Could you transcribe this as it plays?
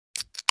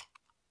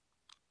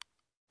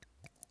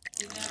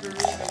You never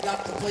even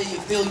got to play, you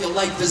feel your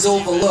life is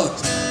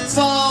overlooked.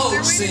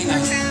 Folk singer,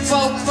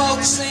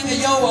 folk singer,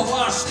 yo, a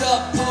washed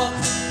up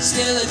punk.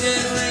 Still a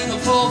dead ring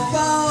of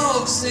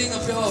folk singer,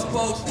 pure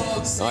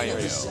folk singer. Oh, here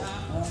we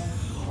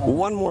go.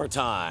 One more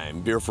time,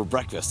 Beer for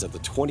Breakfast at the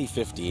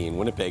 2015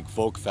 Winnipeg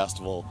Folk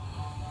Festival.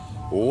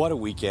 What a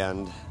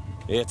weekend.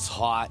 It's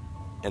hot,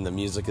 and the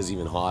music is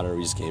even hotter.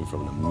 We just came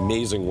from an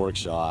amazing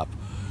workshop,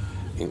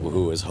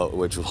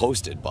 which was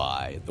hosted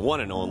by the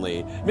one and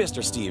only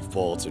Mr. Steve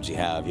Poltz, which you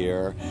have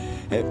here.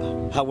 Hey,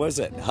 how was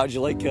it? How'd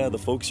you like the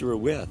folks you were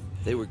with?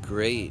 They were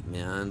great,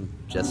 man.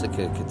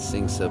 Jessica could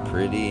sing so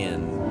pretty,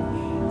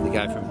 and the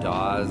guy from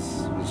Dawes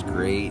was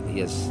great. He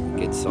has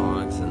good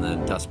songs, and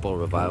then Dust Bowl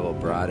Revival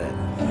brought it.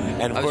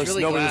 And of course,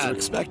 really nobody was glad.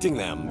 expecting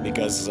them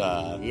because...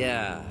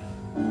 Yeah.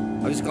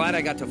 I was glad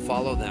I got to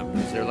follow them,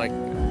 because they're like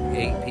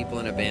 8 people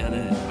in a band,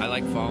 and I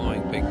like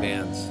following big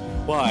bands.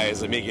 Why?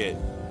 Does it make it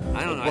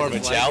I don't know. more of a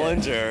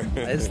challenge? Or?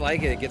 I just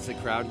like it. It gets the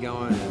crowd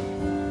going.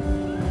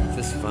 It's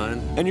just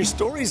fun. And your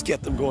stories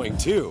get them going,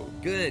 too.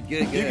 Good.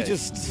 You could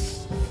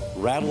just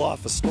rattle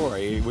off a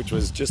story, which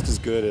was just as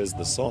good as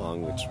the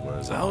song, which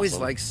was I always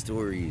awesome. like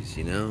stories,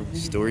 you know?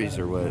 Stories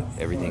are what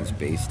everything's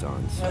based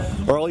on. So.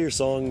 Are all your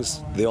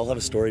songs, they all have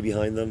a story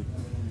behind them?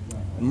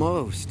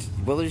 Most.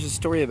 Well, there's a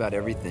story about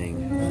everything.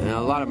 And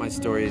a lot of my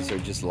stories are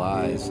just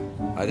lies.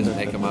 I just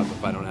make them up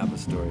if I don't have a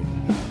story.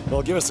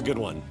 Well, give us a good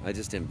one. I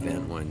just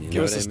invent one, you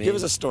know what I mean? Give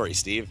us a story,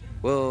 Steve.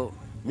 Well,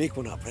 Make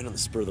one up right on the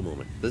spur of the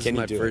moment. this is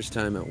my first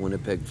time at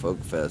Winnipeg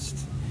Folk Fest.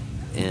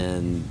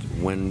 And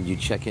when you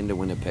check into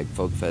Winnipeg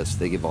Folk Fest,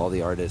 they give all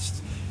the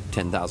artists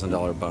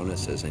 $10,000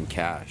 bonuses in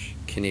cash,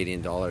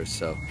 Canadian dollars.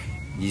 So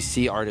you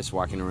see artists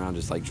walking around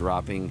just like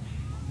dropping,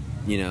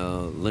 you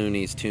know,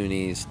 loonies,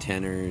 toonies,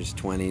 tenors,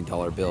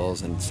 $20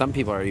 bills, and some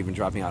people are even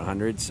dropping out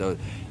hundreds. So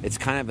it's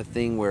kind of a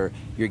thing where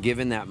you're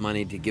given that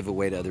money to give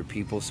away to other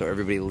people, so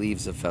everybody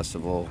leaves the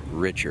festival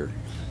richer.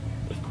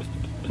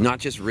 Not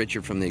just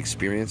richer from the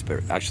experience,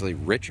 but actually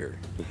richer.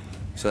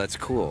 So that's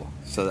cool.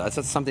 So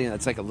that's something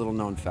that's like a little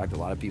known fact a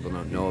lot of people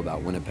don't know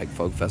about Winnipeg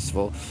Folk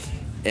Festival.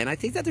 And I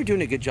think that they're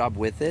doing a good job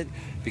with it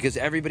because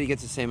everybody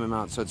gets the same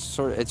amount. So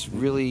it's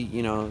really,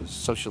 you know,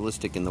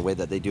 socialistic in the way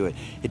that they do it.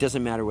 It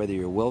doesn't matter whether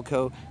you're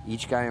Wilco.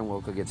 Each guy in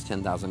Wilco gets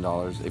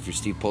 $10,000. If you're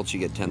Steve Poltz, you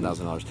get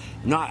 $10,000.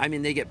 I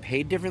mean, they get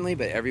paid differently,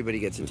 but everybody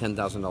gets a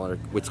 $10,000,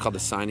 what's called a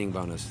signing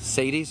bonus.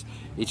 Sadies,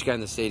 each guy in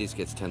the Sadies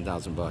gets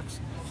 $10,000.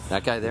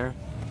 That guy there,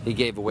 he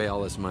gave away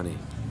all his money.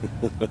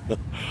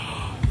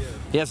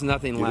 He has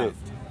nothing left.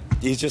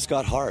 He's just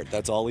got heart.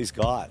 That's all he's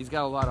got. He's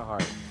got a lot of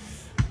heart.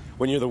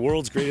 When you're the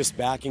world's greatest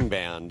backing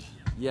band,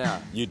 yeah,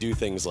 you do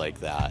things like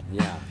that.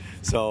 Yeah.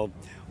 So,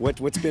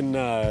 what's been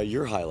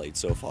your highlight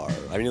so far?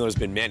 I mean, there's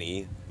been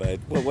many, but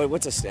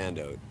what's a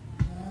standout?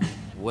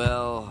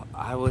 Well,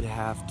 I would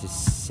have to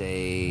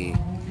say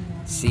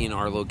seeing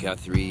Arlo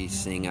Guthrie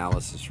sing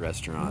Alice's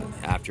Restaurant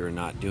after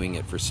not doing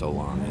it for so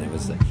long, and it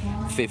was the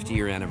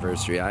 50-year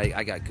anniversary.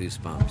 I got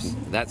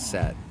goosebumps. That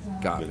set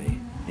got me.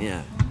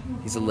 Yeah,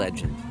 he's a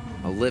legend.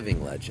 A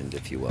living legend,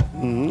 if you will.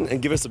 Mm-hmm.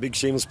 And give us a big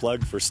shameless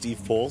plug for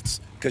Steve Poltz,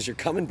 because you're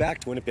coming back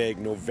to Winnipeg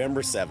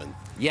November 7th.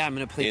 Yeah, I'm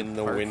going to play in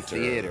the Park winter.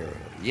 Theater.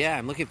 Yeah,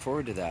 I'm looking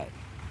forward to that.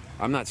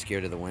 I'm not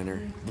scared of the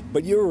winter.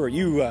 But you were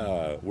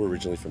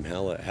originally from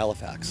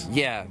Halifax.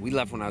 Yeah, we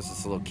left when I was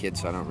just a little kid,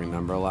 so I don't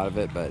remember a lot of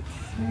it, but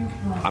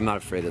I'm not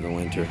afraid of the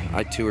winter.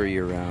 I tour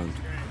year-round.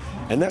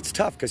 And that's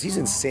tough, because he's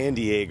in San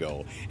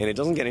Diego, and it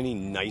doesn't get any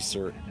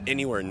nicer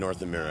anywhere in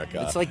North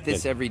America. It's like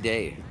this every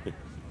day.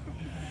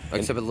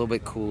 Except a little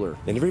bit cooler.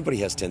 And everybody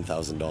has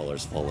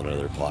 $10,000 falling out of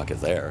their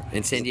pocket there.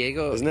 In San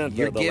Diego, isn't that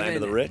the land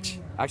of the rich?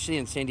 Actually,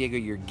 in San Diego,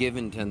 you're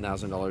given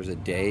 $10,000 a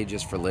day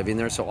just for living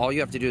there. So all you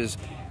have to do is,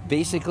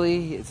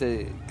 basically, it's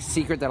a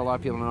secret that a lot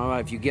of people don't know.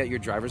 If you get your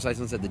driver's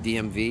license at the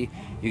DMV,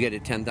 you get a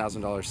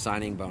 $10,000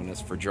 signing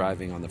bonus for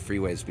driving on the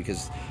freeways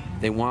because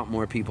they want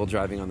more people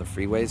driving on the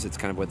freeways. It's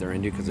kind of what they're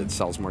into because it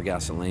sells more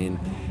gasoline.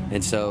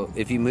 And so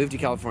if you move to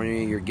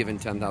California, you're given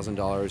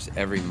 $10,000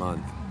 every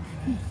month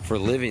for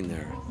living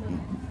there.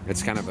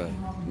 It's kind of a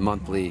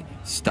monthly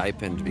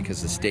stipend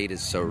because the state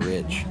is so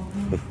rich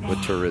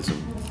with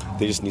tourism.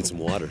 They just need some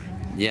water.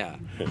 Yeah,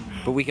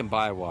 but we can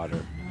buy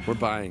water. We're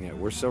buying it.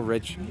 We're so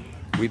rich,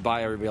 we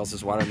buy everybody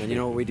else's water, and then you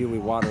know what we do? We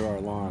water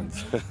our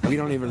lawns. We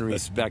don't even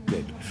respect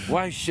it.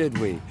 Why should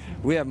we?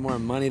 We have more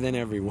money than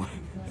everyone.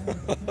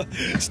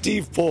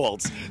 Steve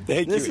Poltz,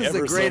 thank you ever so much. This is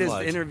the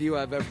greatest interview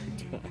I've ever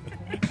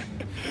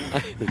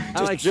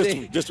done.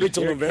 Just wait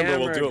till November,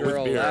 we'll do it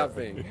with beer.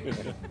 Laughing.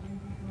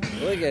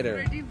 Look at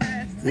her.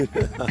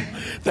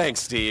 Thanks,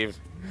 Steve.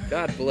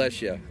 God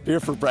bless you. Beer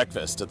for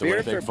breakfast at the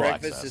Winnipeg Folk Fest. Beer for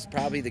breakfast is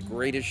probably the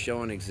greatest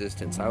show in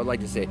existence. I would like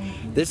to say,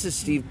 this is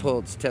Steve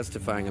Poltz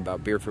testifying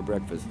about Beer for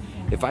Breakfast.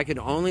 If I could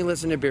only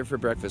listen to Beer for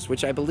Breakfast,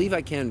 which I believe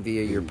I can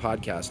via your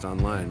podcast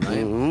online,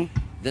 right? Mm-hmm.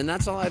 Then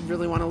that's all I'd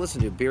really want to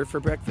listen to. Beer for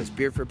breakfast,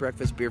 beer for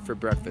breakfast, beer for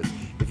breakfast.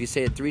 If you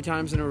say it 3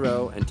 times in a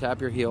row and tap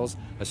your heels,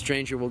 a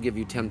stranger will give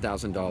you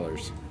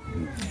 $10,000.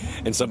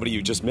 And somebody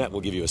you just met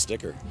will give you a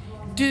sticker.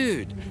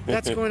 Dude,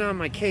 that's going on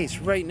my case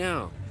right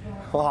now.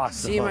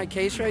 Awesome. See my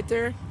case right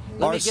there?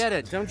 Let me get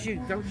it. Don't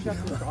shut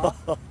this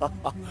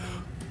off.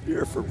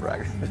 Beer for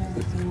breakfast.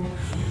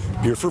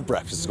 Beer for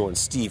breakfast is going in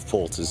Steve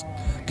Poltz's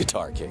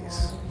guitar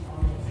case.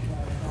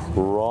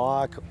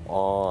 Rock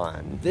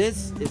on.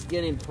 This is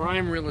getting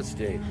prime real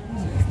estate.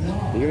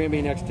 You're gonna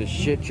be next to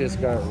Shit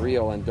Just Got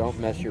Real and Don't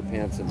Mess Your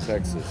Pants in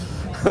Texas.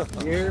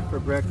 Here for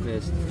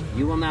breakfast.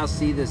 You will now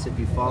see this if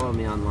you follow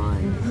me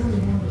online.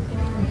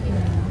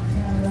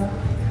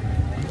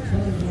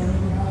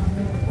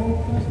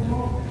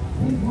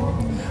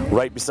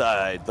 Right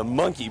beside the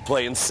monkey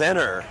playing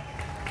center.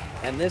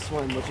 And this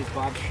one, which is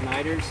Bob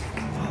Schneider's.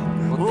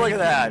 Look at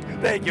that.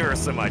 Thank you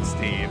so much,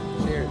 Steve.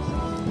 Cheers.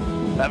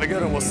 Have a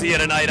good one. We'll see you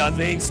tonight on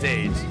main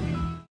stage.